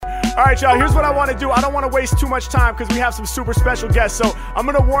All right, y'all, here's what I want to do. I don't want to waste too much time because we have some super special guests. So I'm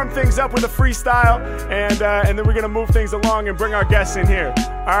going to warm things up with a freestyle, and then we're going to move things along and bring our guests in here.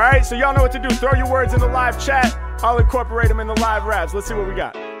 All right, so y'all know what to do. Throw your words in the live chat. I'll incorporate them in the live raps. Let's see what we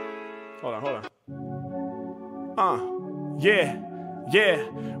got. Hold on. Yeah.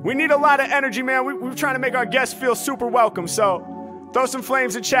 We need a lot of energy, man. We're trying to make our guests feel super welcome. So throw some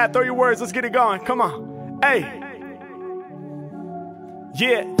flames in chat. Throw your words. Let's get it going. Come on. Hey.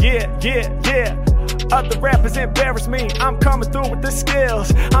 Yeah. Other rappers embarrass me. I'm coming through with the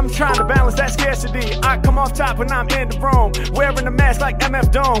skills. I'm trying to balance that scarcity. I come off top when I'm in the room, wearing a mask like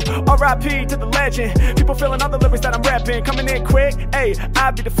MF Doom. R.I.P. to the legend. People feeling other lyrics that I'm rapping. Coming in quick, ayy,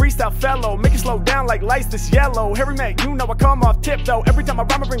 I be the freestyle fellow. Make it slow down like lights this yellow. Harry Mack, you know I come off tiptoe. Every time I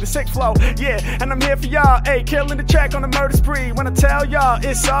rhyme I bring the sick flow. Yeah, and I'm here for y'all, ayy, killing the track on the murder spree. When I tell y'all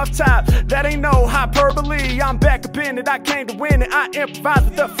it's off top, that ain't no hyperbole. I'm back up in it, I came to win it. I improvise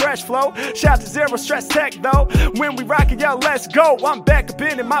with the fresh flow. Shout to Zero Stress Tech though. When we rock it, y'all, let's go. I'm back up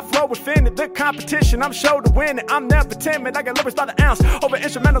in it, my flow offended. The competition, I'm sure to win it. I'm never timid, I got lyrics by the ounce. Over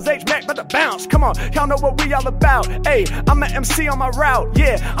instrumentals, H-Mac by the bounce. Come on, y'all know what we all about. Ayy, I'm an MC on my route.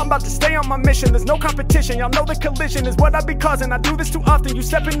 Yeah, I'm about to stay on my mission. There's no competition, y'all know the collision is what I be causing. I do this too often, you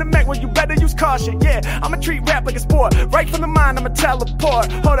step in the Mac, well you better use caution. Yeah, I'ma treat rap like a sport. Right from the mind, I'ma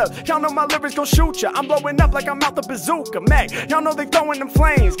teleport. Hold up, y'all know my lyrics gon' shoot ya. I'm blowing up like I'm out the bazooka. Mac, y'all know they throwing them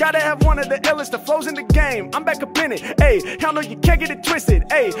flames. Gotta have one of the illest, the flows in the game. I'm back up in it, ayy, y'all know you can't get it twisted.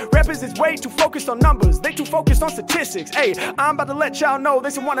 Ayy, rappers is way too focused on numbers. They too focused on statistics. Ayy, I'm about to let y'all know they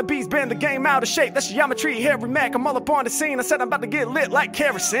some wannabes bend the game out of shape. That's geometry, Harry Mack, I'm all up on the scene. I said I'm about to get lit like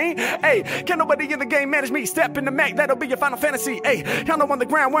kerosene. Ayy, can't nobody in the game manage me. Step in the Mac, that'll be your final fantasy. Ayy, y'all know on the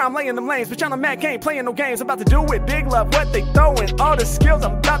ground where I'm laying them lanes. But y'all know Mac ain't playing no games. I'm about to do it, big love, what they throwing. All the skills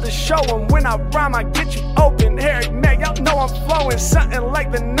I'm about to show them. When I rhyme, I get you open. Harry Mack, y'all know I'm flowing. Something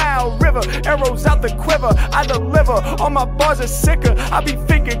like the Nile River. Arrows out the quiver, I deliver. All my bars are sicker, I be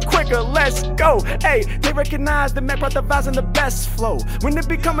thinking quicker. Let's go. Ayy, they recognize the Mac brought the vibes and the best flow. When it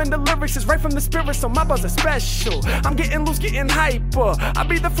be coming, the lyrics is right from the spirit, so my bars are special. I'm getting loose, getting hyper. I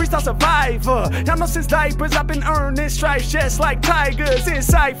be the freestyle survivor. Y'all know since diapers I've been earning stripes just like tigers in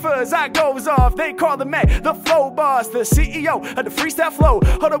ciphers. I goes off, they call the Mac the flow boss, the CEO of the freestyle flow.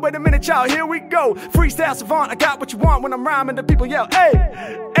 Hold up, wait a minute, y'all, here we go. Freestyle savant, I got what you want. When I'm rhyming, the people yell, hey,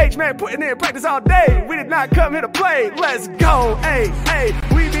 H-Man putting in practice all day. We did not come here to play. Let's go, hey,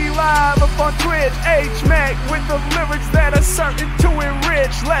 we be live up on Twitch. H-Mac with the lyrics that are certain to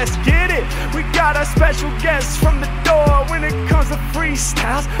enrich. Let's get it. We got our special guests from the door. When it comes to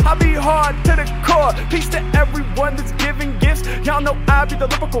freestyles, I be hard to the core. Peace to everyone that's giving gifts. Y'all know I be the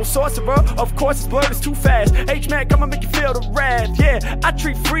lyrical sorcerer. Of course, it's blurred, it's too fast. H-Mac, I'ma make you feel the wrath. Yeah, I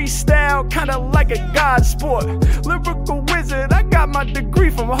treat freestyle kinda like a god sport. Lyrical wizard, I got my degree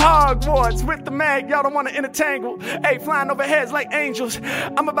from Hogwarts. With the Mac, y'all don't wanna intertangle. Hey, flying over heads like angels.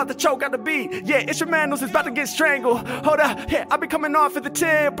 I'm about to choke out the beat. Yeah, instrumentals is about to get strangled. Hold up, yeah, I be coming off at the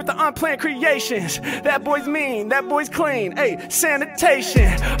tip with the unplanned creations. That boy's mean, that boy's clean. Hey,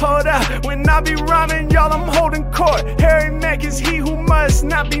 sanitation. Hold up, when I be rhyming, y'all, I'm holding court. Harry Mack is he who must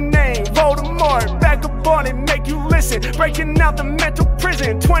not be named. Voldemort, back up on it, make you listen. Breaking out the mental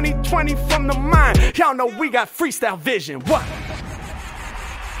prison. 2020 from the mind. Y'all know we got freestyle vision. What?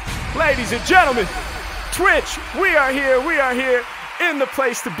 Ladies and gentlemen, Twitch, we are here in the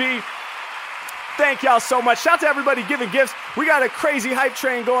place to be. Thank y'all so much. Shout out to everybody giving gifts. We got a crazy hype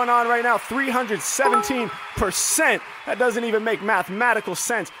train going on right now, 317%. That doesn't even make mathematical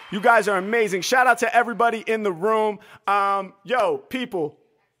sense. You guys are amazing. Shout out to everybody in the room. Yo, people,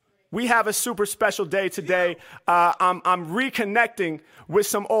 we have a super special day today. I'm reconnecting with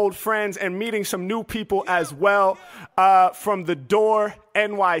some old friends and meeting some new people as well from The Door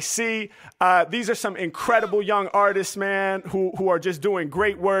NYC. These are some incredible young artists, man, who are just doing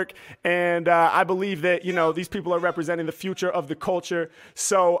great work. And I believe that, you know, these people are representing the future of the culture.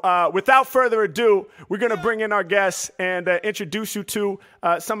 So without further ado, we're going to bring in our guests and introduce you to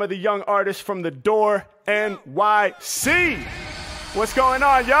some of the young artists from The Door NYC. What's going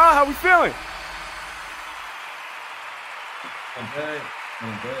on, y'all? How we feeling? I'm good.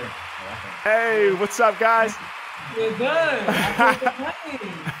 Hey, what's up, guys? You're good.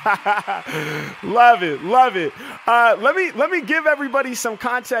 Love it. Let me give everybody some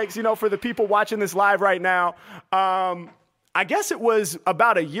context, you know, for the people watching this live right now. I guess it was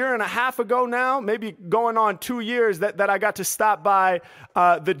about a year and a half ago now, maybe going on 2 years that I got to stop by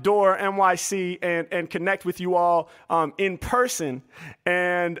the Door NYC and connect with you all in person.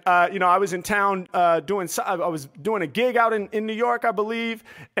 And, I was in town I was doing a gig out in New York, I believe,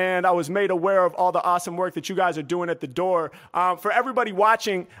 and I was made aware of all the awesome work that you guys are doing at the Door. For everybody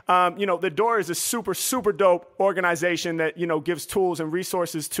watching, the Door is a super, super dope organization that, gives tools and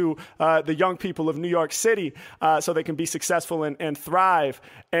resources to the young people of New York City so they can be successful and thrive.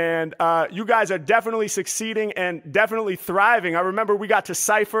 And you guys are definitely succeeding and definitely thriving. I remember we got to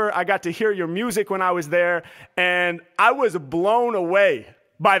Cypher. I got to hear your music when I was there, and I was blown away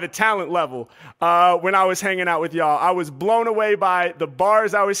by the talent level when I was hanging out with y'all. I was blown away by the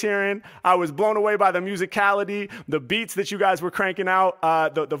bars I was hearing. I was blown away by the musicality, the beats that you guys were cranking out,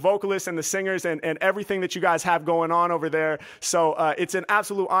 the vocalists and the singers and everything that you guys have going on over there. So it's an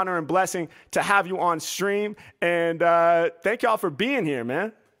absolute honor and blessing to have you on stream. And thank y'all for being here,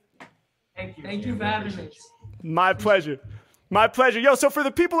 man. Thank you for having us. My pleasure. My pleasure. Yo, so for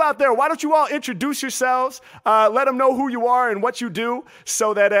the people out there, why don't you all introduce yourselves, let them know who you are and what you do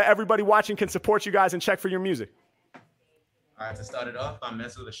so that everybody watching can support you guys and check for your music. All right, to start it off, I'm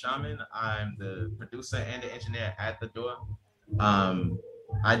Mezu the Shaman. I'm the producer and the engineer at The Door.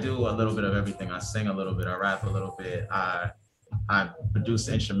 I do a little bit of everything. I sing a little bit, I rap a little bit, I produce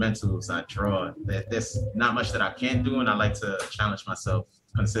instrumentals, I draw. There's not much that I can't do, and I like to challenge myself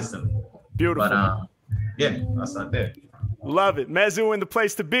consistently. Beautiful. But yeah, I'll start there. Love it. Mezu in the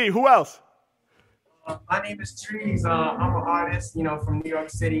place to be. Who else? My name is Trees. I'm an artist, from New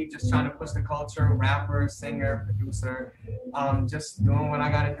York City, just trying to push the culture, rapper, singer, producer, just doing what I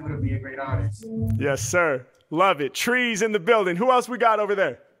got to do to be a great artist. Yes, sir. Love it. Trees in the building. Who else we got over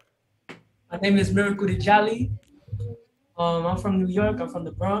there? My name is Miracle Dijali. I'm from New York. I'm from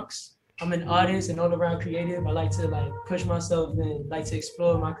the Bronx. I'm an artist and all-around creative. I like to push myself and like to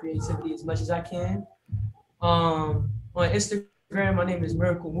explore my creativity as much as I can. On Instagram, my name is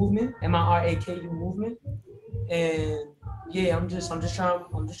Miracle Movement, MIRAKU Movement, and yeah, I'm just trying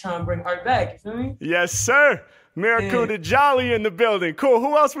to bring art back. You feel me? Yes, sir. Miracle Dijali in the building. Cool.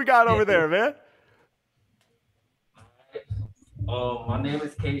 Who else we got over there, man? My name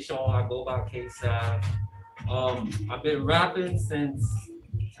is K-Shawn. I go by K-Sav. I've been rapping since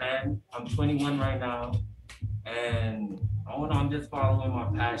 10. I'm 21 right now, and I'm just following my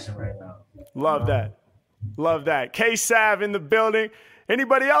passion right now. Love that. Love that. K-Sav in the building.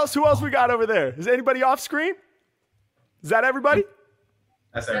 Anybody else? Who else we got over there? Is anybody off screen? Is that everybody?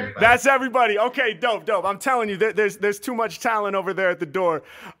 That's everybody. That's everybody. Okay, dope. I'm telling you, there's too much talent over there at the Door.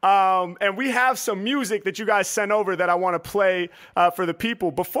 And we have some music that you guys sent over that I want to play for the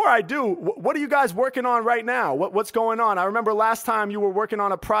people. Before I do, what are you guys working on right now? What's going on? I remember last time you were working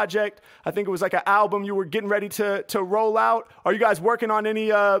on a project. I think it was like an album you were getting ready to roll out. Are you guys working on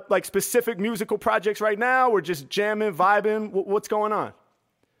any specific musical projects right now, or just jamming, vibing? What's going on?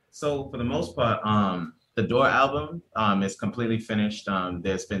 So for the most part, the Door album is completely finished.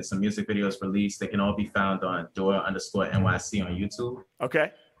 There's been some music videos released. They can all be found on Door_NYC on YouTube.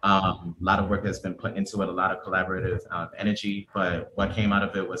 Okay. A lot of work has been put into it, a lot of collaborative energy, but what came out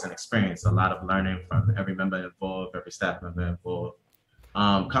of it was an experience, a lot of learning from every member involved, every staff member involved.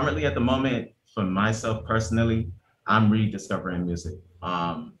 Currently at the moment, for myself personally, I'm rediscovering music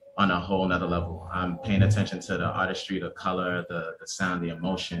on a whole nother level. I'm paying attention to the artistry, the color, the sound, the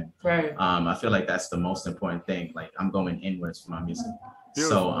emotion. Right. I feel like that's the most important thing. Like, I'm going inwards for my music.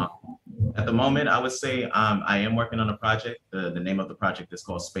 Beautiful. So at the moment, I would say I am working on a project. The name of the project is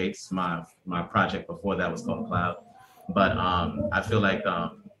called Space. My project before that was called Cloud. But I feel like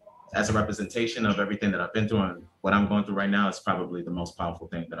as a representation of everything that I've been through and what I'm going through right now is probably the most powerful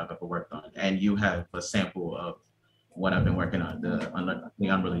thing that I've ever worked on. And you have a sample of what I've been working on, the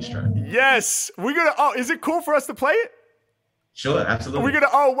unreleased track. Yes. Is it cool for us to play it? Sure, absolutely.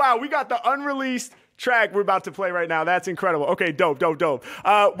 Wow, we got the unreleased track we're about to play right now. That's incredible. Okay, dope.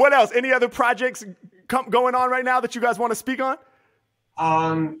 What else? Any other projects going on right now that you guys want to speak on?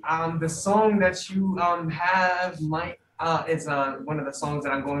 The song that you have is one of the songs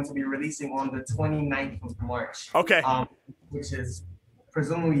that I'm going to be releasing on the 29th of March. Okay. Which is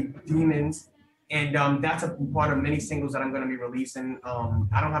presumably Demons. And that's a part of many singles that I'm going to be releasing.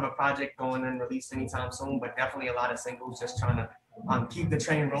 I don't have a project going and released anytime soon, but definitely a lot of singles, just trying to keep the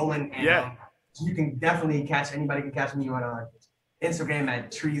train rolling. And you can definitely anybody can catch me on Instagram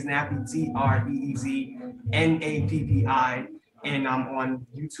at TreesNappi, TreezNappi, and I'm on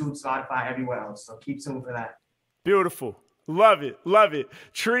YouTube, Spotify, everywhere else. So keep tuned for that. Beautiful. Love it.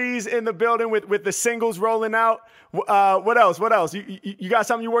 Trees in the building with the singles rolling out. What else? You got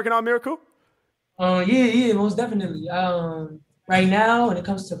something you're working on, Miracle? Yeah, most definitely. Right now, when it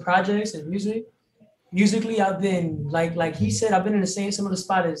comes to projects and musically, I've been like he said, I've been in the same similar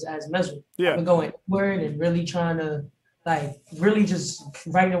spot as Mesro. Yeah. I've been going inward and really trying to really just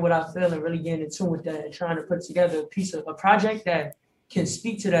writing what I feel and really getting in tune with that and trying to put together a project that can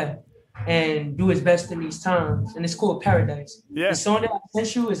speak to that and do its best in these times. And it's called Paradise. Yeah. The song that I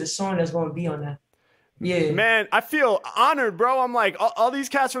sent you is a song that's going to be on that. Yeah. Man, I feel honored, bro. I'm like, all these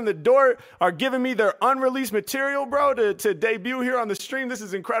cats from the door are giving me their unreleased material, bro, to debut here on the stream. This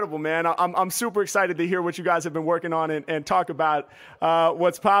is incredible, man. I'm super excited to hear what you guys have been working on and talk about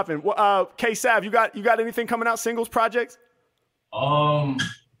what's popping. K-Sav, you got anything coming out, singles, projects? I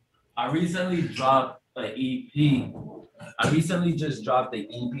recently dropped an EP. I recently just dropped the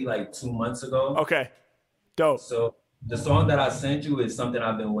EP like 2 months ago. Okay, dope. So the song that I sent you is something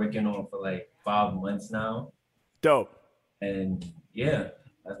I've been working on for like 5 months now. Dope. And yeah,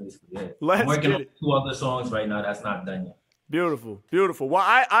 that's basically it. Let's I'm working get on 2 other songs right now that's not done yet. Beautiful, beautiful. Well,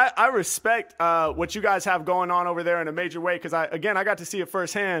 I respect what you guys have going on over there in a major way because I got to see it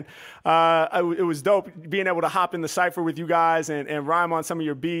firsthand. It was dope being able to hop in the cypher with you guys and rhyme on some of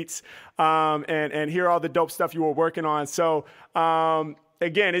your beats and hear all the dope stuff you were working on. So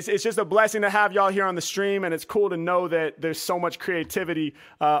again, it's just a blessing to have y'all here on the stream, and it's cool to know that there's so much creativity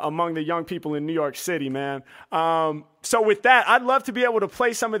among the young people in New York City, man. So with that, I'd love to be able to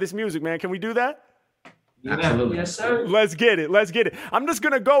play some of this music, man. Can we do that? Absolutely. Yes, sir. Let's get it. I'm just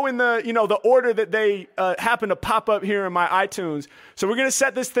going to go in the order that they happen to pop up here in my iTunes. So we're going to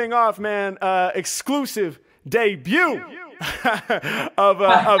set this thing off, man. Exclusive debut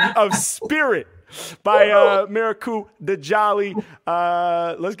of Spirit by Miracle the Jolly.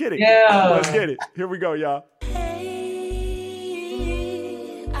 Let's get it. Yeah. Let's get it. Here we go, y'all.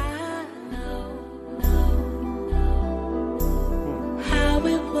 How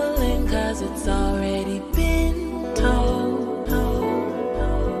it will end, 'cause it's already been told.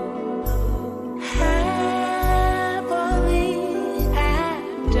 Happily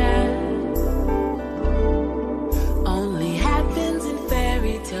after only happens in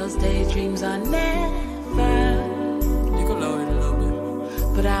fairy tales, daydreams are never. You can lower it a little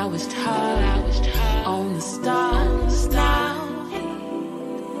bit. But I was taught on the stars now.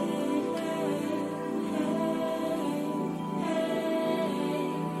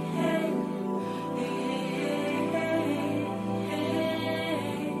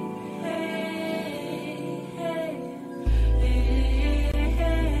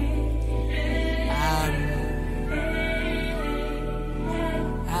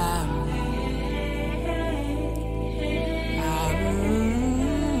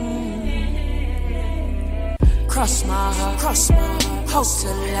 Cross my heart, hope to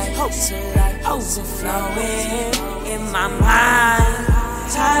life, overflowing in my mind.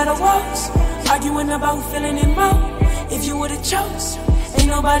 Tired of walks, arguing about feeling it more. If you would've chose, ain't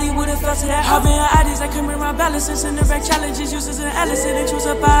nobody would've felt to that. Having ideas, I can bring my balances and direct challenges, uses an Allison and choose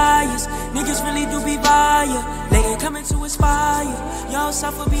a bias. Niggas really do be violating, coming to inspire. Y'all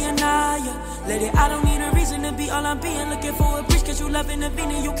suffer being liar. Let it, I don't need a reason to be all I'm being. Looking for a breach, 'cause you love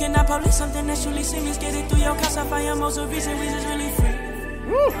intervening. You cannot publish something that's truly seamless. Get it through your classify your most of reasons really free.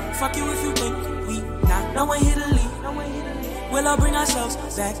 Woo. Fuck you if you think we not. No one here to lead. We'll all bring ourselves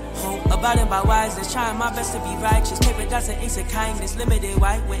back home. Abiding by wiseness, trying my best to be righteous. Paper dots and ace of kindness, limited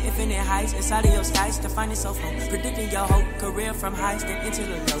white with infinite heights inside of your skies to find yourself home. Predicting your whole career from highs then into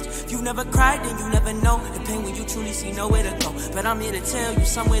the lows. If you've never cried, then you never know the pain when you truly see nowhere to go. But I'm here to tell you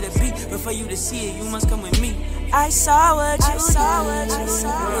somewhere to be. But for you to see it, you must come with me. I saw what you saw.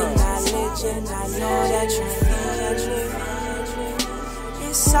 Knowledge, and I know that you feel.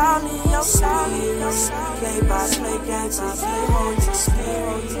 It's all in your spirit. Play by play games of your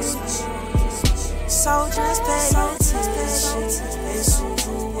experience. So just pay attention, and soon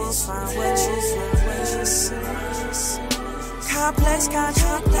you will find what you see. Complex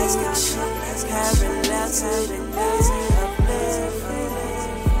contradiction, parallel to the nature of living.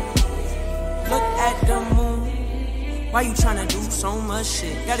 Look at the moon. Why you tryna do so much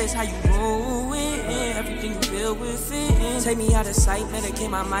shit? That is how you ruin everything you feel within. Take me out of sight, medicate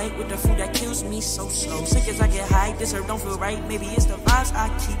my mic with the food that kills me so slow. Sick as I get high, this herb don't feel right. Maybe it's the vibes I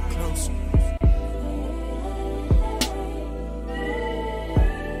keep close.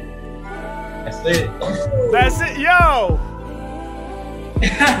 That's it, yo.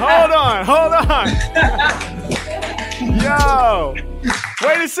 Hold on. Yo,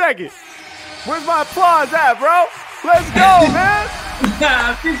 wait a second. Where's my applause at, bro? Let's go, man.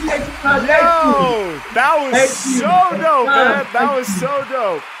 I appreciate you, bro. Yo, that was so dope, man. That was so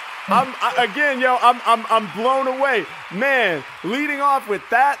dope. I'm blown away, man. Leading off with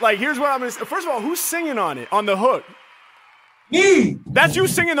that, like, here's what I'm gonna say. First of all, who's singing on it on the hook? Me. That's you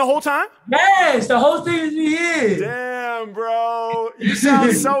singing the whole time? Yes, the whole thing is me here. Damn, bro, you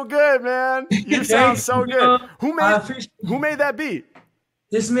sound so good, man. You sound so good. Who made that beat?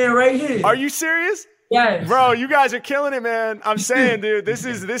 This man right here. Are you serious? Yes. Bro, you guys are killing it, man. I'm saying, dude, this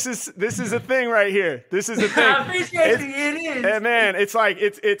is a thing right here. This is a thing. I appreciate it is. And man, it's like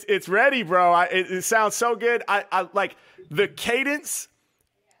it's ready, bro. It sounds so good. I like the cadence,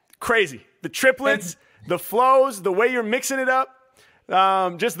 crazy. The triplets, the flows, the way you're mixing it up,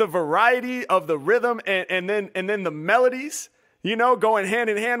 just the variety of the rhythm and then the melodies, you know, going hand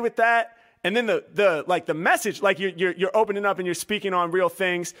in hand with that. And then the message, like you're opening up and you're speaking on real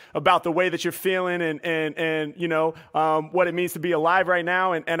things about the way that you're feeling and you know what it means to be alive right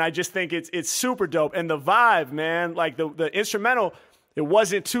now. And I just think it's super dope. And the vibe, man, like the instrumental, it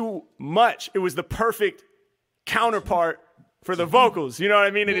wasn't too much. It was the perfect counterpart for the vocals. You know what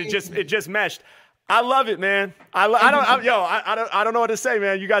I mean? And it just meshed. I love it, man. I don't know what to say,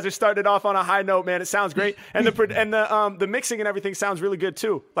 man. You guys are starting it off on a high note, man. It sounds great, and the mixing and everything sounds really good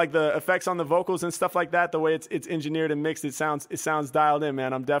too. Like the effects on the vocals and stuff like that. The way it's engineered and mixed, it sounds dialed in,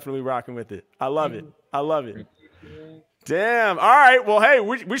 man. I'm definitely rocking with it. I love it. Damn. All right. Well, hey,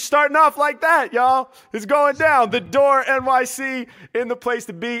 we're starting off like that, y'all. It's going down. The Door NYC in the place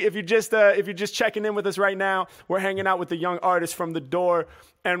to be. If you're just checking in with us right now, we're hanging out with the young artists from The Door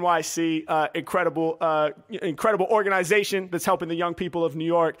NYC, incredible organization that's helping the young people of New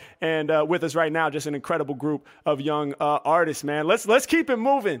York, and with us right now, just an incredible group of young artists, man. Let's keep it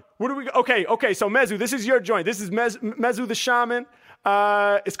moving. What do we? Okay. So Mezu, this is your joint. This is Mezu the Shaman.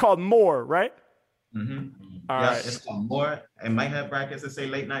 It's called More, right? Mm-hmm. All right. It's called More. It might have brackets that say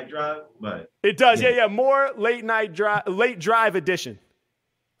Late Night Drive, but it does. Yeah. More Late Drive edition.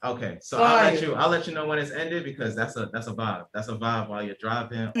 Okay, so I'll let you know when it's ended, because that's a vibe. That's a vibe while you're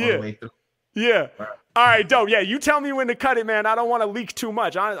driving all the way through. Yeah. All right, dope. Yeah, you tell me when to cut it, man. I don't want to leak too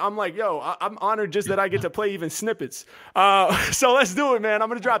much. I'm like, I'm honored just that I get to play even snippets. So let's do it, man. I'm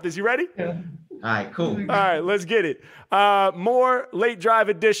gonna drop this. You ready? Yeah. All right, cool. All right, let's get it. More Late Drive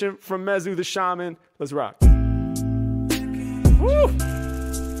edition from Mezu the Shaman. Let's rock. Woo!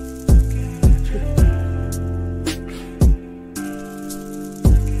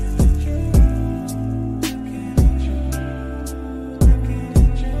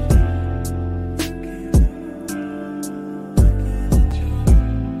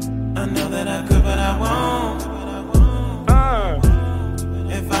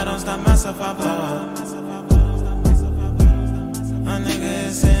 Myself, I blow up. A nigga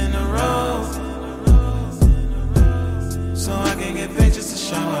is in the road, so I can get pictures to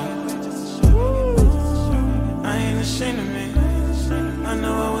show up. I ain't ashamed of me. I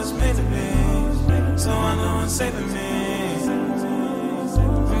know I was made to be, so I know it's saving me.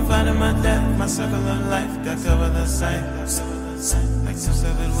 I'm finding my depth, my circle of life that cover the sight. Like 2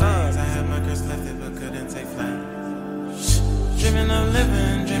 severed wings, I had my curse lifted but couldn't take flight. Dreaming of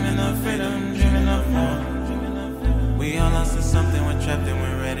living, dreaming of freedom, dreaming of more. We all lost to something, we're trapped and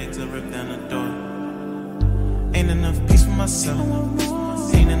we're ready to rip down the door. Ain't enough peace for myself,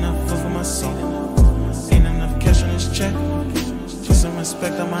 ain't enough food for my soul, ain't enough cash on this check, put some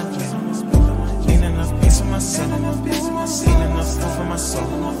respect on my name. Ain't enough peace for myself, ain't enough food for my soul,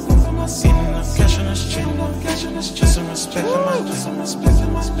 ain't enough cash on this check, put some respect on my name.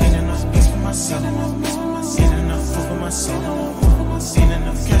 Ain't enough peace for myself, ain't enough food for my soul. Ain't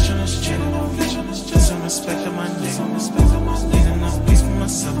enough cash on this check, just some respect on my name. Ain't enough peace for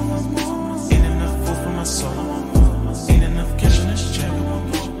myself, ain't enough food for my soul. Ain't enough cash on this check,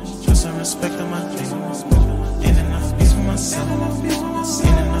 just some respect on my name. Ain't enough peace for myself,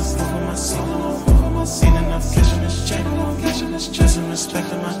 ain't enough food for my soul. Ain't enough cash on this check, just some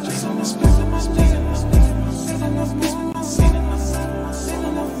respect on my name.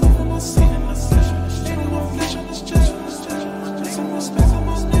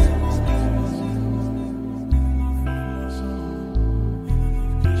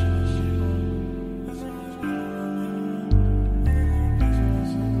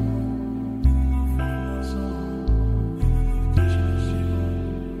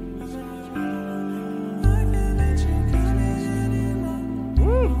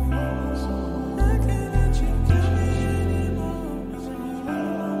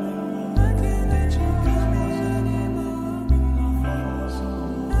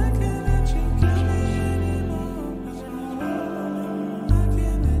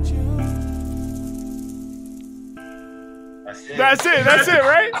 That's it,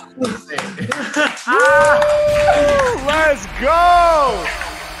 right? Let's go.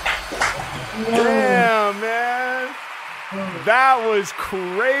 Damn, man. That was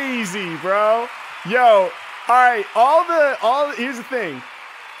crazy, bro. Yo, all right, here's the thing.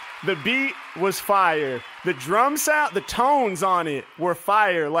 The beat was fire. The drum sound, the tones on it were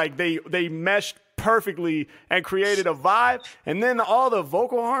fire. Like they meshed perfectly and created a vibe. And then all the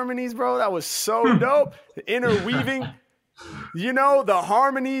vocal harmonies, bro, that was so dope. The interweaving, the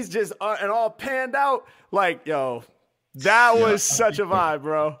harmonies just and all panned out. Like, yo, that was such a vibe,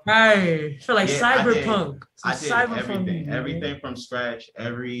 bro. Right. I feel like cyberpunk. I did everything from scratch,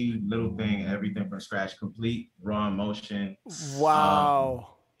 every little thing, everything from scratch, complete raw emotion.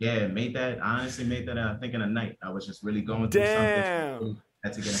 Wow. Made that, I think in a night. I was just really going through something.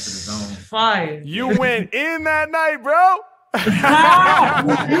 Had to get into the zone. Fine. You went in that night, bro. That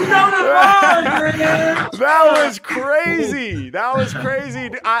was crazy. That was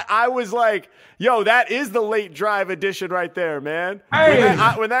crazy. I was like, yo, that is the late drive edition right there, man. Hey.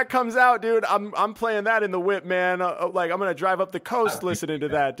 When that comes out, dude, I'm playing that in the whip, man. Like I'm gonna drive up the coast listening to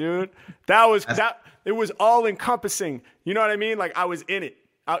that, dude. It was all encompassing. You know what I mean? Like I was in it.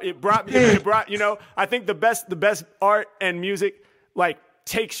 It brought, I think the best art and music, like,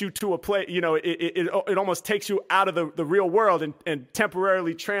 takes you to a place, it almost takes you out of the real world and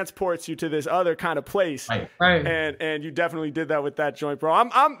temporarily transports you to this other kind of place. Right. And you definitely did that with that joint, bro.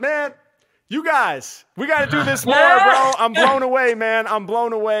 Man, you guys, we got to do this more, bro. I'm blown away, man. I'm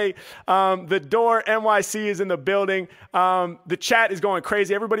blown away. The Door NYC is in the building. The chat is going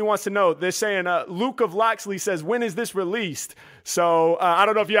crazy. Everybody wants to know. They're saying, Luke of Loxley says, when is this released? So I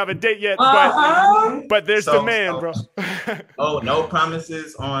don't know if you have a date yet, but there's demand, bro. No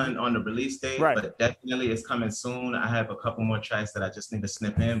promises on the release date, right. But definitely it's coming soon. I have a couple more tracks that I just need to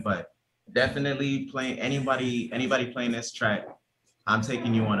snip in, but definitely playing anybody playing this track, I'm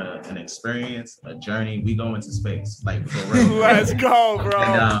taking you on an experience, a journey. We go into space, like for real. Let's go, bro.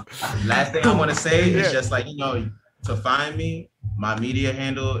 And last thing I want to say is just like, to find me, my media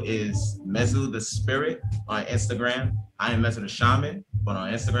handle is Mezu the Spirit on Instagram. I am Mezu the Shaman, but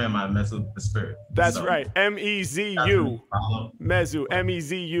on Instagram, I'm Mezu the Spirit. That's right. M-E-Z-U. Mezu.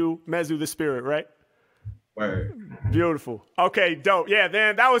 M-E-Z-U. Mezu the Spirit, right? Word. Beautiful. Okay, dope. Yeah,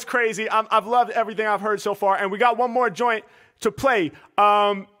 man, that was crazy. I've loved everything I've heard so far. And we got one more joint to play.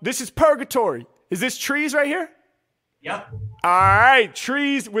 This is Purgatory. Is this Trees right here? Yep. All right,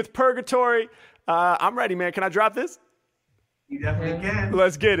 Trees with Purgatory. I'm ready, man. Can I drop this? You definitely can.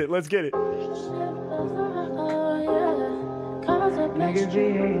 Let's get it. Niggas be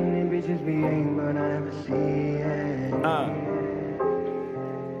hating and bitches be hating, but I never see it.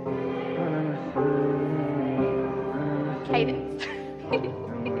 Cadence.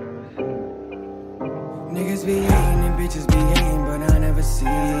 Niggas be hating and bitches be hating, but I never see it.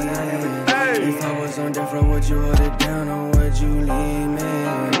 Hey. If I was on death row, would you hold it down or would you leave me?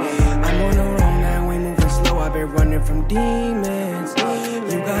 I'm on the road now, we moving slow, I've been running from demons.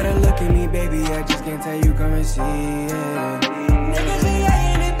 You gotta look at me, baby, I just can't tell you, come and see it. Niggas be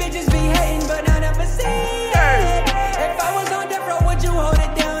hating and bitches be hating, but I never see it. If I was on death row, would you hold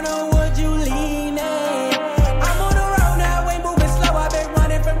it down or would you leave me? I'm on the road now, we moving slow, I've been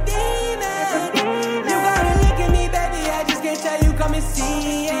running from demons. You gotta look at me, baby, I just can't tell you, come and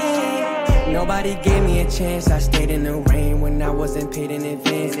see it. Nobody gave me a chance, I stayed in the rain when I wasn't paid in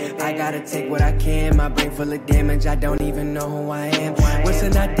advance. I gotta take what I can, my brain full of damage, I don't even know who I am. What's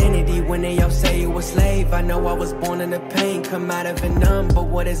an identity when they all say you a slave? I know I was born in the pain, come out of it numb, but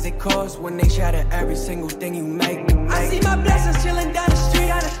what does it cost when they shatter every single thing you make? I see my blessings chilling down the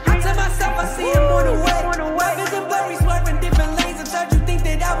street, I tell myself I see him on the way. My vision blurry, swerving different lanes, sometimes you think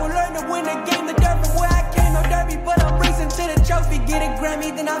that I will learn to win the game, the dirt from where I came, no derby, but I'm racing to the trophy, get a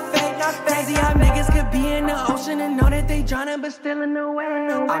Grammy, then I fade. Crazy how niggas could be in the ocean and know that they drowning, but still in the way.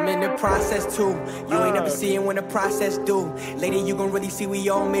 I'm in the process too. You ain't never seeing when the process do. Lady, you gon' really see we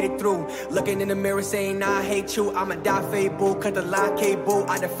all made it through. Looking in the mirror saying, nah, I hate you. I'ma die for you, boo. Cut the line, cable.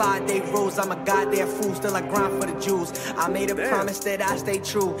 I defy their rules. I'm a goddamn fool. Still I grind for the Jews. I made a promise that I stay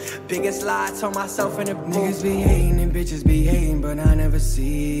true. Biggest lie, I told myself in the booth. Niggas be hating and bitches be hating, but I never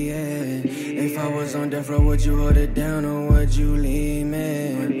see it. If I was on death row, would you hold it down or would you leave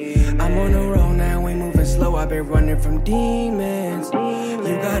me? I'm on the road now, we moving slow, I've been running from demons.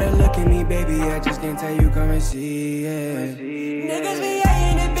 You gotta look at me, baby, I just can't tell you, come and see it. Niggas be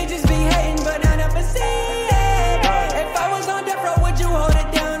hating and bitches be hating, but I never see it. If I was on death row, would you hold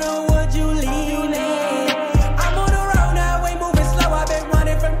it down or would you leave me? I'm on the road now, we moving slow, I've been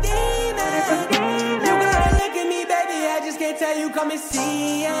running from demons. You gotta look at me, baby, I just can't tell you, come and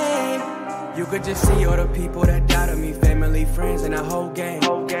see it. You could just see all the people that doubted me, family, friends, and the whole gang.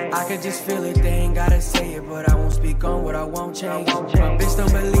 I could just feel it, they ain't gotta say it, but I won't speak on what I won't change. My bitch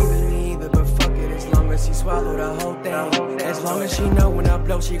don't believe in me either, but promise he swallowed the whole thing. As long as she know when I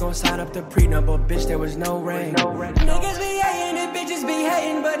blow, she gon' sign up the prenup. But bitch, there was no rain. Niggas be hating and bitches be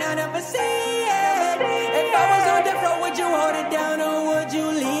hating, but I never see it. If I was on death row, would you hold it down or would you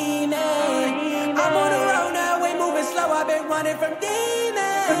lean in? I'm on the road now, we moving slow. I've been running from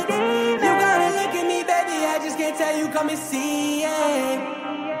demons. You gotta look at me, baby. I just can't tell you, come and see it.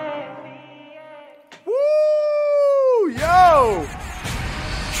 Woo! Yo!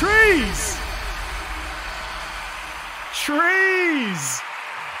 Trees! Trees!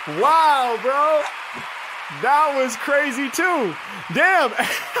 Wow, bro. That was crazy too. Damn.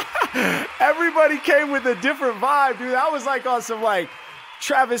 Everybody came with a different vibe, dude. That was like on some like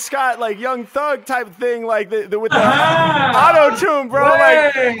Travis Scott, like Young Thug type of thing, like the with the auto-tune, bro.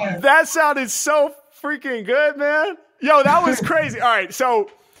 Like that sounded so freaking good, man. Yo, that was crazy. All right,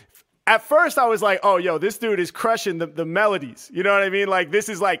 so at first I was like, oh, yo, this dude is crushing the melodies. You know what I mean? Like, this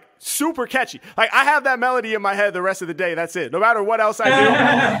is like super catchy. Like, I have that melody in my head the rest of the day. That's it. No matter what else I do,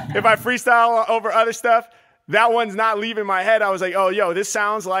 if I freestyle over other stuff, that one's not leaving my head. I was like, oh, yo, this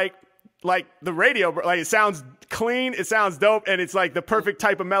sounds like the radio. Like, it sounds clean. It sounds dope. And it's like the perfect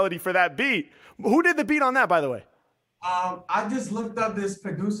type of melody for that beat. Who did the beat on that, by the way? I just looked up this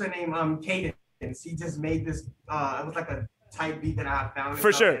producer named Cadence. He just made this, it was like a type beat that I found.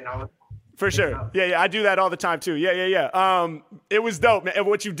 For sure. For sure. Yeah. I do that all the time too. Yeah. It was dope, man. And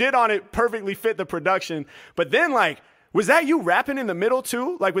what you did on it perfectly fit the production. But then, like, was that you rapping in the middle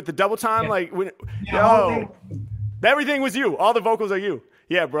too? Like with the double time? Yeah. Everything was you. All the vocals are you.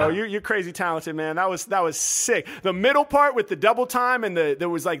 Yeah, bro. You're crazy talented, man. That was sick. The middle part with the double time and there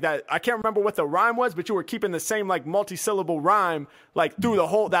was like that. I can't remember what the rhyme was, but you were keeping the same like multi-syllable rhyme like through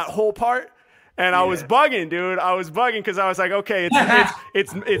that whole part. And I was bugging, dude. I was bugging because I was like, okay,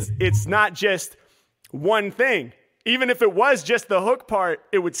 it's not just one thing. Even if it was just the hook part,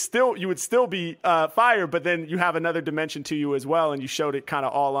 you would still be fire. But then you have another dimension to you as well, and you showed it kind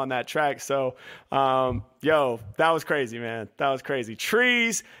of all on that track. So, yo, that was crazy, man. That was crazy.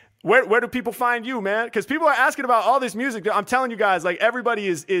 Trees. Where do people find you, man? Because people are asking about all this music. I'm telling you guys, like everybody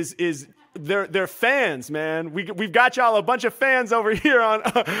is they're fans, man. We've got y'all a bunch of fans over here on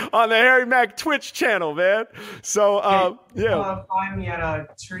the Harry Mack Twitch channel, man. So yeah. Find me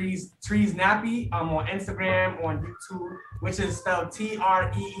at Trees Nappy. I'm on Instagram, on YouTube, which is spelled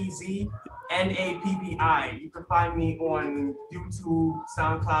TreezeNappi. You can find me on YouTube,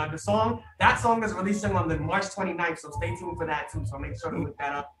 SoundCloud. That song is releasing on the March 29th, so stay tuned for that too. So make sure to look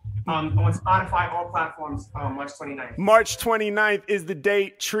that up. On Spotify, all platforms, March 29th. March 29th is the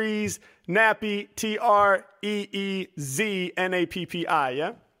date. Trees Nappy, TreezeNappi,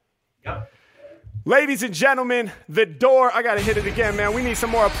 yeah? Yep. Ladies and gentlemen, The Door. I got to hit it again, man. We need some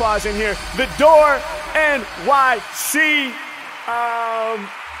more applause in here. The Door NYC.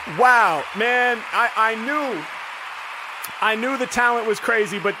 Wow, man. I knew the talent was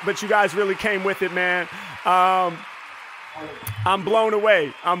crazy, but you guys really came with it, man. I'm blown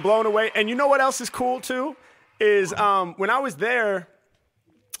away. And you know what else is cool too? Is when I was there,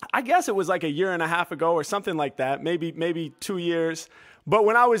 I guess it was like a year and a half ago or something like that, maybe 2 years. But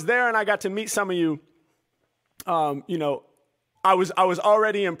when I was there and I got to meet some of you, you know, I was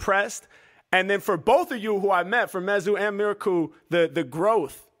already impressed. And then for both of you who I met, for Mezu and Miracle, the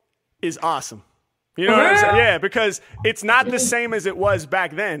growth is awesome. You know what I'm saying? Yeah, because it's not the same as it was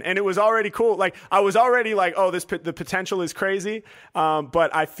back then. And it was already cool. Like, I was already like, oh, the potential is crazy.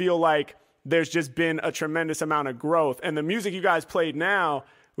 But I feel like there's just been a tremendous amount of growth. And the music you guys played now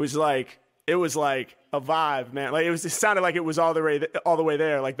was like, it was like a vibe, man. Like, it sounded like it was all the way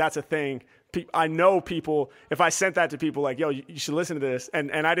there. Like, that's a thing. I know people, if I sent that to people like, yo, you should listen to this, and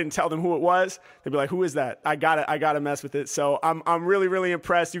I didn't tell them who it was, they'd be like, who is that? I gotta mess with it. So I'm really, really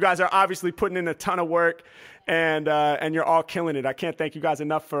impressed. You guys are obviously putting in a ton of work, and you're all killing it. I can't thank you guys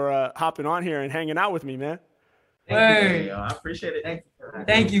enough for hopping on here and hanging out with me, man. Thank you, I appreciate it.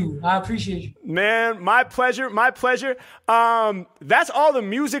 Thank you. I appreciate you. Man, my pleasure. That's all the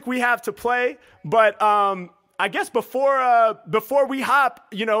music we have to play, but I guess before we hop,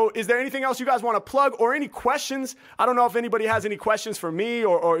 you know, is there anything else you guys want to plug or any questions? I don't know if anybody has any questions for me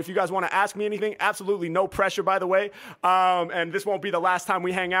or if you guys want to ask me anything. Absolutely no pressure, by the way. And this won't be the last time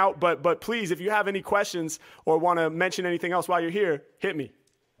we hang out, but please, if you have any questions or want to mention anything else while you're here, hit me.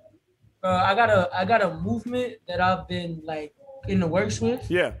 I got a movement that I've been like in the works with.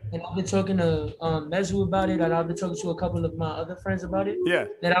 Yeah. And I've been talking to Mezu about it, and I've been talking to a couple of my other friends about it. Yeah.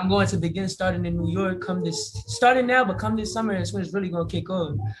 That I'm going to begin starting in New York. Starting now, but come this summer, that's when it's really gonna kick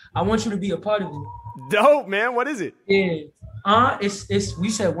off. I want you to be a part of it. Dope, man. What is it? Yeah. It's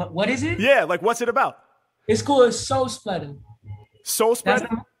we said what is it? Yeah, like what's it about? It's called Soul Splatter. Soul Splatter?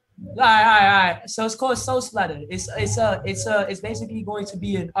 All right. So it's called Soul Splatter. It's basically going to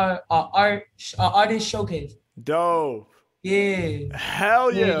be an artist showcase. Dope. Yeah.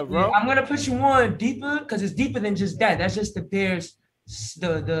 Hell yeah, bro. I'm gonna put you on deeper because it's deeper than just that. That's just the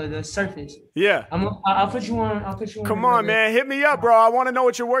surface. Yeah. I'll put you on. Come on, man. Hit me up, bro. I want to know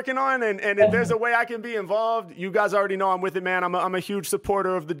what you're working on, and if there's a way I can be involved, you guys already know I'm with it, man. I'm a huge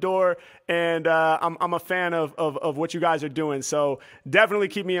supporter of The Door, and I'm a fan of what you guys are doing. So definitely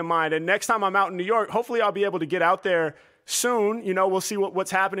keep me in mind. And next time I'm out in New York, hopefully I'll be able to get out there soon. You know, we'll see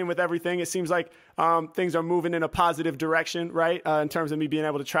what's happening with everything. It seems like things are moving in a positive direction, right? In terms of me being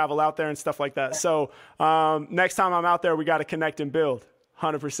able to travel out there and stuff like that. So next time I'm out there, we got to connect and build.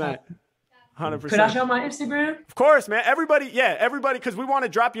 100%. 100%. Could I show my Instagram? Of course, man. Everybody, because we want to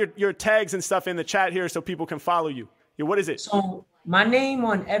drop your tags and stuff in the chat here so people can follow you. Yeah, what is it? So my name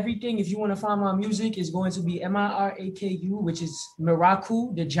on everything, if you want to find my music, is going to be Miraku, which is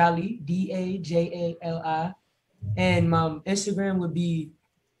Miraku Dajali, Dajali. And my Instagram would be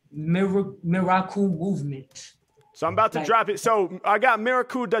Miraku Movement. So I'm about to drop it. So I got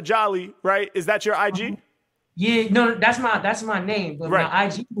Miraku Dajali, right? Is that your IG? Yeah, no, that's my name, but my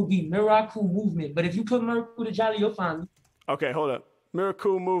IG will be Miraku Movement. But if you put Miraku Dajali, you'll find me. Okay, hold up.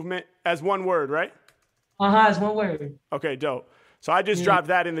 Miraku Movement as one word, right? As one word. Okay, dope. So I just dropped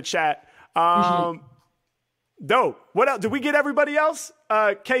that in the chat. Dope. What else? Did we get everybody else?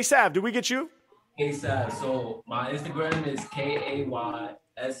 K-Sav, did we get you? K-Sav. So my Instagram is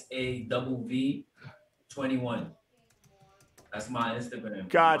KAYSAVV21. That's my Instagram.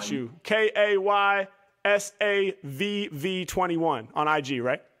 Got you. KAYSAVV21 on IG,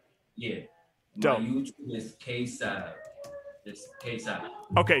 right? Yeah. Dope. My YouTube is K-Sav. Just K-Sav.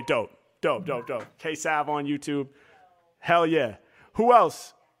 Okay, dope. K-Sav on YouTube. Hell yeah. Who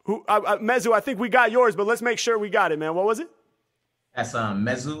else? Mezu, I think we got yours, but let's make sure we got it, man. What was it? That's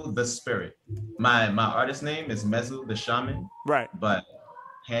Mezu the Spirit. My artist name is Mezu the Shaman. Right. But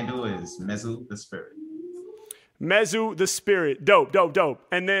handle is Mezu the Spirit. Mezu the Spirit. Dope.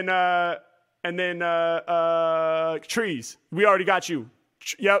 And then Trees. We already got you.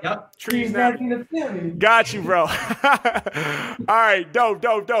 Yep. Trees now. Got you, bro. All right, dope.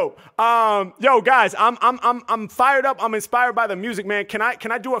 Yo, guys, I'm fired up. I'm inspired by the music, man. Can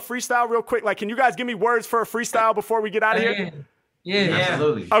I do a freestyle real quick? Like, can you guys give me words for a freestyle before we get out of here? Yeah.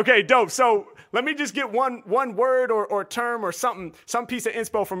 Absolutely. Okay, dope. So let me just get one word or term or something, some piece of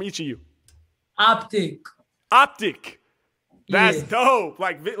inspo from each of you. Optic. That's dope.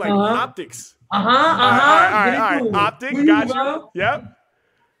 Like optics. All right. Optic. Got you. Yep.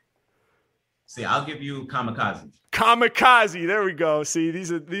 See, I'll give you kamikaze. Kamikaze. There we go. See,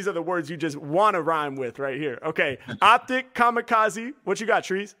 these are the words you just want to rhyme with right here. Okay. Optic, kamikaze. What you got,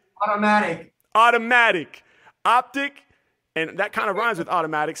 Trees? Automatic. Optic. And that kind of rhymes with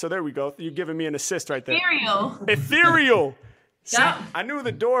automatic. So there we go. You're giving me an assist right there. Ethereal. See, I knew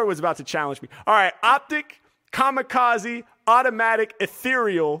The Door was about to challenge me. All right. Optic, kamikaze, automatic,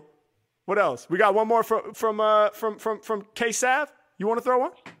 ethereal. What else? We got one more from K-Sav. You want to throw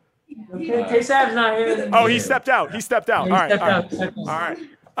one? Okay, K-Sav's not here. Oh, he stepped out. All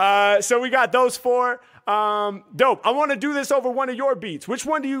right. So we got those four. Dope. I want to do this over one of your beats. Which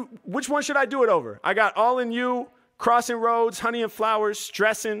one should I do it over? I got All in You, Crossing Roads, Honey and Flowers,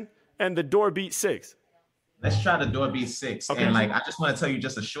 Stressin', and The Door Beat 6. Let's try The Door Beat 6. Okay. And I just want to tell you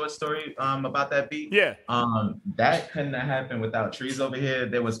just a short story about that beat. Yeah. That couldn't have happened without Trees over here.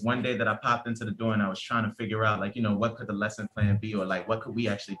 There was one day that I popped into the door and I was trying to figure out what could the lesson plan be, or what could we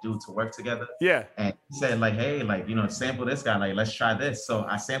actually do to work together. Yeah. And he said hey, sample this guy, let's try this. So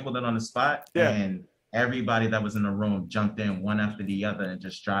I sampled it on the spot. Yeah. And everybody that was in the room jumped in one after the other and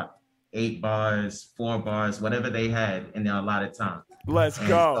just dropped 8 bars, 4 bars, whatever they had in their allotted time. Let's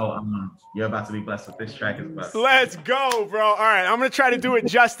go. So, you're about to be blessed with this track as well. Let's go, bro. All right, I'm going to try to do it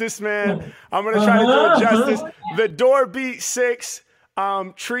justice, man. The Door Beat 6,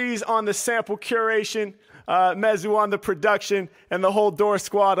 Trees on the sample curation, Mezu on the production, and the whole Door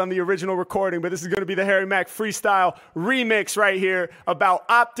squad on the original recording. But this is going to be the Harry Mack freestyle remix right here about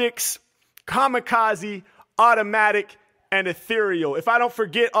optics, kamikaze, automatic, and ethereal. If I don't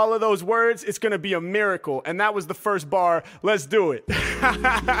forget all of those words, it's going to be a miracle. And that was the first bar. Let's do it.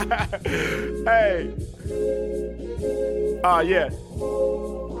 Hey. Yeah.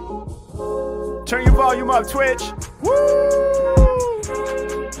 Turn your volume up, Twitch. Woo!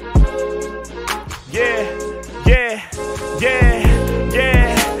 Yeah.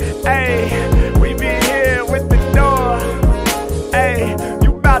 Hey, we be here with The Door. Hey,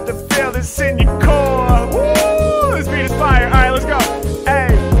 you about to feel this in your core. Woo! This beat is fire. All right, let's go. Hey.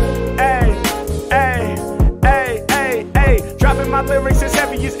 Dropping my lyrics as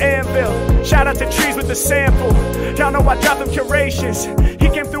heavy as anvil. Shout out to Trees with the sample. Y'all know I dropped them curations. He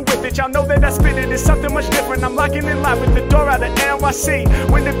came through with it. Y'all know that I spit it. It's something much different. I'm locking in live with the door out of NYC.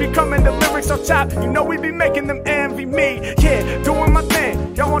 When it be coming, the lyrics on top, you know we be making them envy me. Yeah, doing my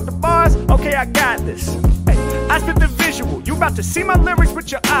thing. Y'all want the bars? Okay, I got this. Hey, I spit the visual. You about to see my lyrics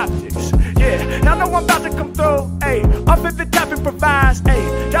with your optics. Yeah, y'all know I'm about to come through. Hey, off at the top improvise. Hey,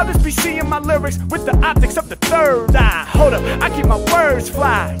 y'all just be seeing my lyrics with the optics of the third eye. Hold up, I keep my words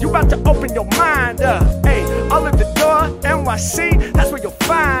fly. You about to open your mind up. Hey, all at the door, NYC, that's where you'll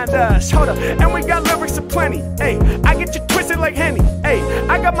find us. Hold up, and we got lyrics aplenty. Hey, I get you twisted like Henny. Hey,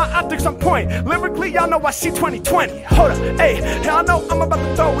 I got my optics on point. Lyrically, y'all know I see 2020. Hold up, hey, y'all know I'm about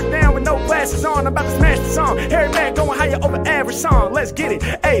to throw it down with no glasses on. I'm about to smash the song. Harry Man going higher over average song. Let's get it.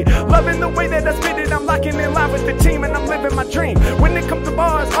 Hey, loving the way that I spit it. I'm locking in line with the team and I'm living my dream. When it comes to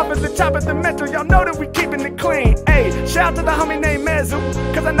bars, off at the top of the mental, y'all know that we keeping it clean. Hey, shout out to the homie named Mezu,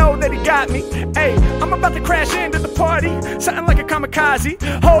 cause I know that he got me. Hey, I'm about to crash into the party, something like a kamikaze.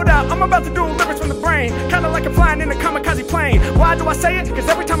 Hold up, I'm about to do lyrics from the brain, kinda like I'm flying in a kamikaze plane. Why do I say it? Cause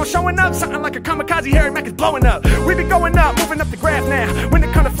every time I'm showing up, something like a kamikaze, Harry Mack is blowing up. We be going up, moving up the graph now. When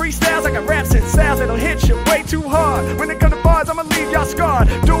it comes to freestyles, I got raps and styles that'll hit you way too hard. When it comes to bars, I'ma leave y'all scarred.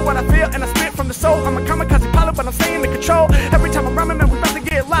 Do what I feel and I spit from the soul. I'm a kamikaze pilot, but I'm staying in control. Every time I'm rhyming, man, we about to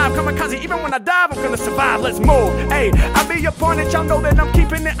get live. Kamikaze, even when I dive, I'm gonna survive. Let's move. Hey, I be up on it, y'all know that I'm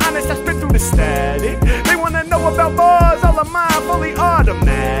keeping it honest. I spit through the static. They wanna know about bars, all of mine fully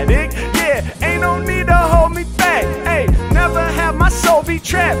automatic. Yeah, ain't no need to hold me back. Hey, never have my soul be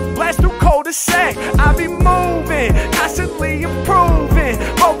trapped. Blast through cul-de-sac. I be moving, constantly improving.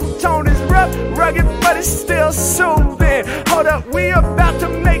 Vocal tone is rough, rugged, but it's still soothing. Hold up, we about to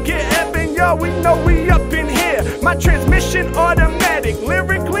make it happen, y'all. We know we up in here. My transmission automatic.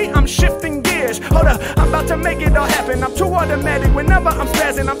 Lyrically, I'm shifting gears. Hold up, I'm about to make it all happen. I'm too automatic. Whenever I'm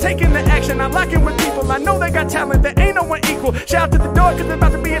spazzing, I'm taking the action. I'm locking with people. I know they got talent. There ain't no one equal. Shout out to the door, cause they're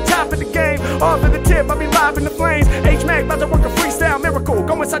about to be a top of the game. Off of the tip, I'll be live in the flames. H-Mac, about to work a freestyle miracle.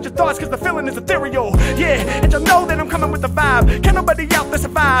 Go inside your thoughts, cause the feeling is ethereal. Yeah, and you'll know that I'm coming with the vibe. Can't nobody out there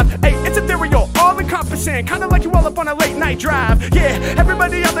survive. Hey, it's ethereal, all encompassing. Kinda like you all up on a late night drive. Yeah,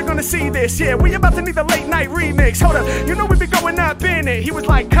 everybody out there gonna see this. Yeah, we about to need the late night remix. Hold up, you know we be going up in it. He was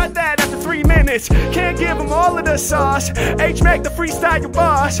like, cut that after 3 minutes. Can't give him all of the sauce. H-Mac, the freestyle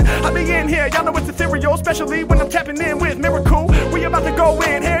boss. I be in here, y'all know it's ethereal, especially when I'm tapping in with Miracle. We about to go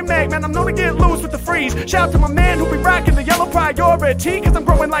in. Harry Mack, man, I'm known to get loose with the freeze. Shout out to my man who be rocking the yellow priority, cause I'm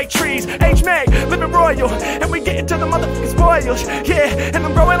growing like trees. H-Mac, living royal, and we getting to the motherfucking spoils. Yeah, and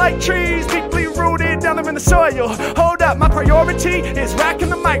I'm growing like trees, deeply rooted down there in the soil. Hold up, my priority is rocking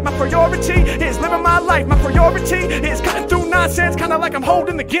the mic. My priority is living my life. My priority is cutting through nonsense, kinda like I'm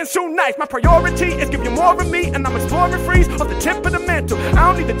holding the Ginsu knife. My priority is give you more of me, and I'm exploring freeze off the tip of the mantle.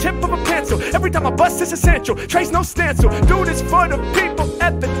 I don't need the tip of a pencil. Every time I bust, it's essential. Trace no stencil. Do this for the people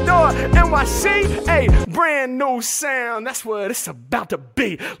at the door. NYC, a brand new sound. That's what it's about to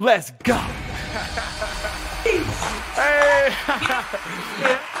be. Let's go. Hey.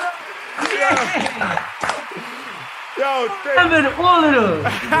 Yo, remembered all of them.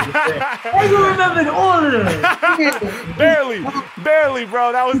 I remembered all of them. barely,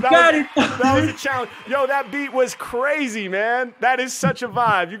 bro. That was a challenge. Yo, that beat was crazy, man. That is such a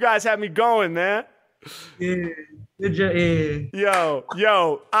vibe. You guys had me going, man. Yeah.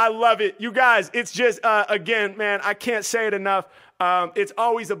 Yo, I love it. You guys, it's just, again, man, I can't say it enough. It's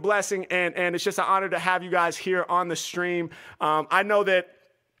always a blessing, and it's just an honor to have you guys here on the stream. I know that,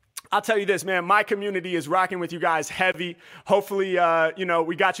 I'll tell you this, man, my community is rocking with you guys heavy. Hopefully,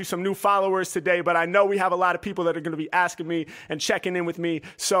 we got you some new followers today, but I know we have a lot of people that are going to be asking me and checking in with me.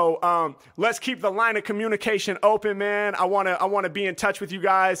 So let's keep the line of communication open, man. I want to be in touch with you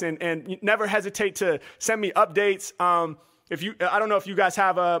guys, and never hesitate to send me updates. I don't know if you guys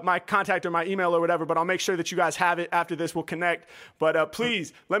have my contact or my email or whatever, but I'll make sure that you guys have it after this. We'll connect. But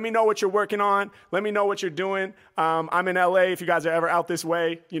please let me know what you're working on. Let me know what you're doing. I'm in LA. If you guys are ever out this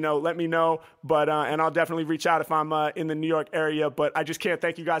way, let me know. But and I'll definitely reach out if I'm in the New York area. But I just can't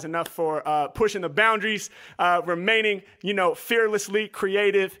thank you guys enough for pushing the boundaries, remaining, fearlessly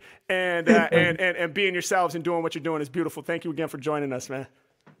creative, and being yourselves and doing what you're doing is beautiful. Thank you again for joining us, man.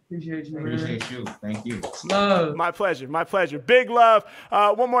 Appreciate you. Thank you. Love. My pleasure. Big love.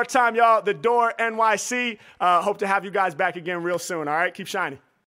 One more time, y'all. The Door NYC. Hope to have you guys back again real soon. All right. Keep shining.